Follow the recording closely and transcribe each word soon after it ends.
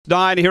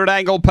9 here at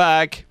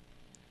Angle-Park.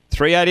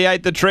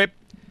 388 the trip.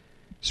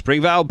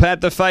 Springvale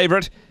Pat the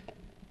favourite.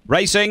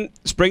 Racing,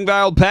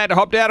 Springvale Pat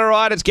hopped out all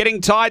right. It's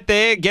getting tight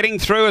there. Getting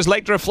through as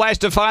Electra Flash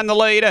to find the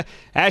lead.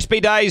 Ashby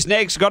Days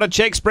next. Got to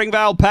check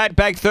Springvale Pat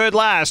back third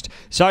last.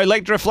 So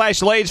Electra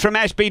Flash leads from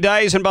Ashby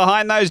Days, and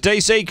behind those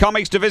DC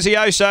Comics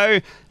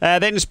Divisioso.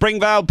 Then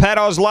Springvale Pat,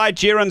 Oz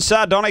Lightyear and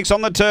Sardonyx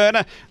on the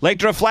turn.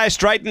 Electra Flash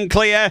straight and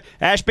clear.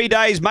 Ashby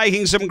Days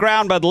making some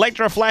ground, but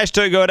Electra Flash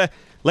too good.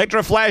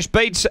 Electra Flash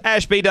beats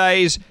Ashby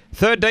Days.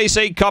 Third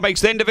DC Comics,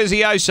 then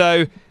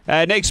Divisioso.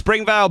 Next,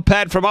 Springvale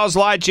Pat from Oz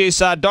Lightyear.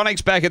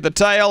 Sardonyx back at the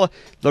tail.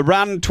 The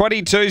run,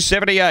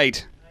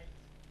 22.78.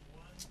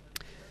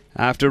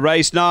 After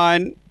race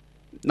 9,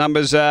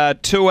 numbers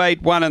 2,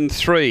 8, 1 and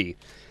 3.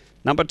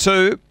 Number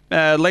 2,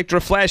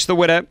 Electra Flash, the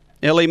winner.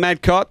 Ellie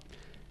Matcott.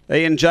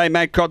 Ian J.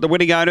 Matcott, the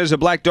winning owners. A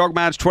Black Dog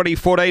March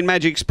 2014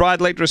 Magic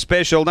Sprite Electra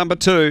Special. Number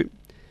 2.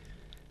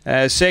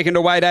 Second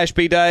to weight,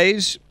 Ashby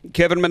Days.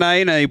 Kevin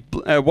Manane,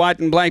 a white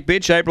and black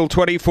bitch, April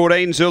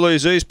 2014, Zulu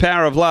Zeus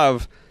Power of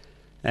Love.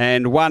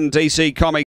 And 1 DC Comics.